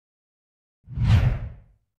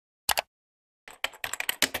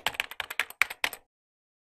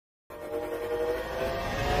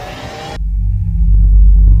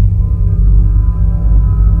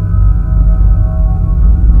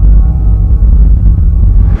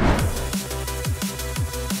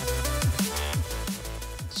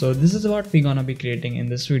So this is what we're gonna be creating in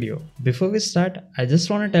this video. Before we start, I just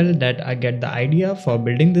wanna tell that I get the idea for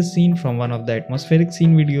building this scene from one of the atmospheric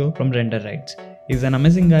scene video from Render Rights. He's an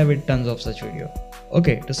amazing guy with tons of such video.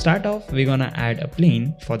 Okay, to start off, we're gonna add a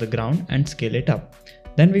plane for the ground and scale it up.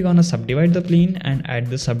 Then we're gonna subdivide the plane and add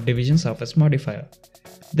the subdivision surface modifier.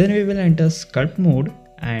 Then we will enter sculpt mode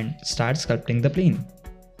and start sculpting the plane.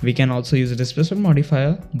 We can also use displacement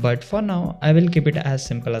modifier, but for now I will keep it as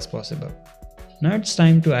simple as possible. Now it's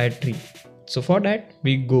time to add tree. So for that,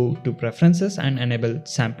 we go to preferences and enable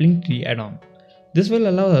sampling tree add-on. This will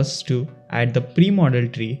allow us to add the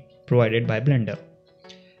pre-modeled tree provided by Blender.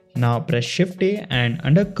 Now press Shift A and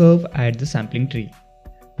under curve add the sampling tree.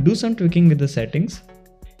 Do some tweaking with the settings,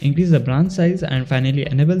 increase the branch size and finally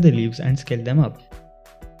enable the leaves and scale them up.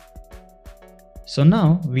 So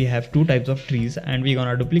now we have two types of trees and we're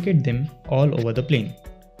gonna duplicate them all over the plane.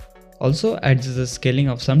 Also adjust the scaling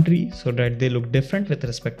of some tree so that they look different with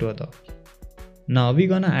respect to other. Now we're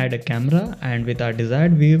gonna add a camera and with our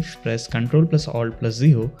desired wave press Ctrl plus Alt plus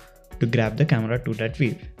 0 to grab the camera to that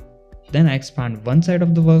wave. Then I expand one side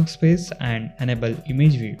of the workspace and enable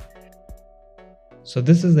image view. So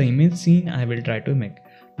this is the image scene I will try to make.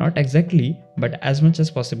 Not exactly, but as much as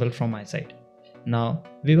possible from my side. Now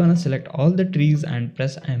we're gonna select all the trees and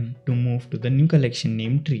press M to move to the new collection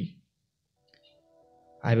named tree.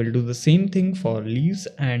 I will do the same thing for leaves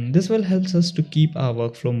and this will help us to keep our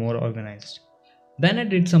workflow more organized. Then I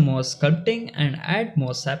did some more sculpting and add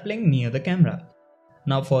more sapling near the camera.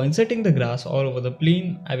 Now for inserting the grass all over the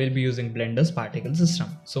plane, I will be using Blender's particle system.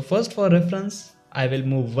 So first for reference, I will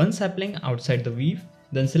move one sapling outside the weave,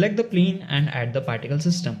 then select the plane and add the particle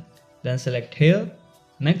system. Then select here.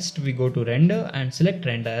 Next we go to render and select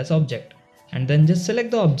render as object. And then just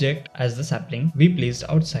select the object as the sapling we placed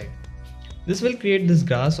outside. This will create this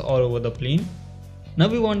grass all over the plane. Now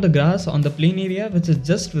we want the grass on the plane area which is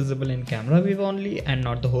just visible in camera view only and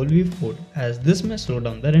not the whole viewport, as this may slow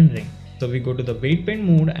down the rendering. So we go to the weight paint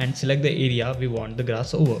mode and select the area we want the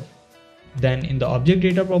grass over. Then in the object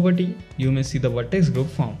data property, you may see the vertex group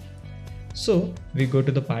form. So we go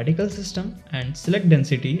to the particle system and select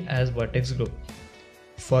density as vertex group.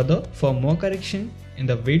 Further, for more correction, in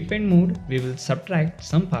the weight paint mode, we will subtract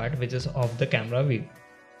some part which is off the camera view.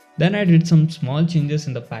 Then I did some small changes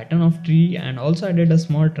in the pattern of tree and also added a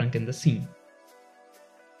small trunk in the scene.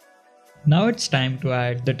 Now it's time to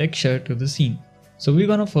add the texture to the scene. So we're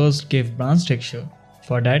gonna first give branch texture.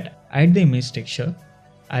 For that, add the image texture.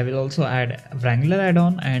 I will also add Wrangler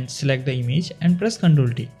add-on and select the image and press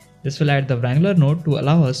Ctrl T. This will add the Wrangler node to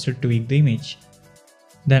allow us to tweak the image.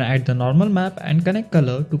 Then add the normal map and connect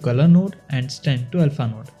color to color node and stand to alpha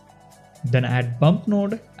node. Then add bump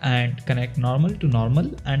node and connect normal to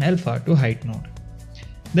normal and alpha to height node.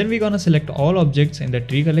 Then we're gonna select all objects in the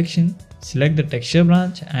tree collection, select the texture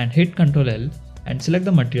branch and hit Ctrl L and select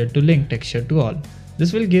the material to link texture to all.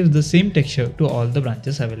 This will give the same texture to all the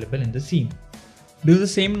branches available in the scene. Do the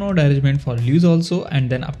same node arrangement for leaves also and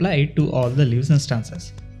then apply it to all the leaves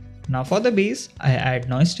instances. Now for the base, I add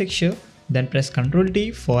noise texture, then press Ctrl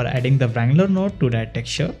T for adding the Wrangler node to that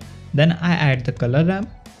texture. Then I add the color ramp.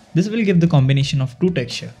 This will give the combination of two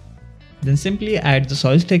texture. Then simply add the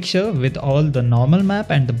soil texture with all the normal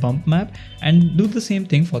map and the bump map and do the same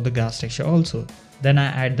thing for the grass texture also. Then I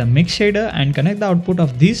add the mix shader and connect the output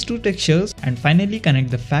of these two textures and finally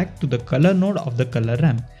connect the fact to the color node of the color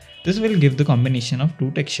ramp. This will give the combination of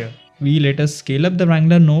two texture. We later scale up the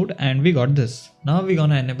Wrangler node and we got this. Now we're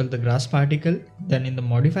gonna enable the grass particle. Then in the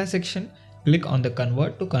modify section, click on the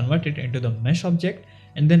convert to convert it into the mesh object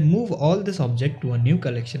and then move all this object to a new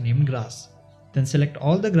collection named grass. Then select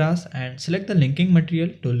all the grass and select the linking material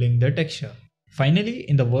to link the texture. Finally,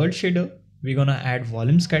 in the world shader, we're gonna add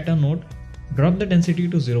volume scatter node, drop the density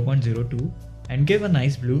to 0.02 and give a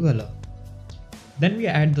nice blue color. Then we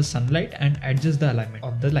add the sunlight and adjust the alignment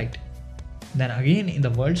of the light. Then again in the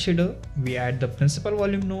world shader, we add the principal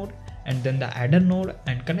volume node and then the adder node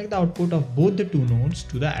and connect the output of both the two nodes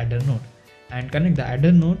to the adder node and connect the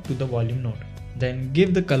adder node to the volume node. Then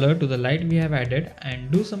give the color to the light we have added and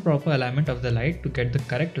do some proper alignment of the light to get the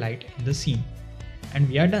correct light in the scene. And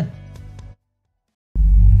we are done.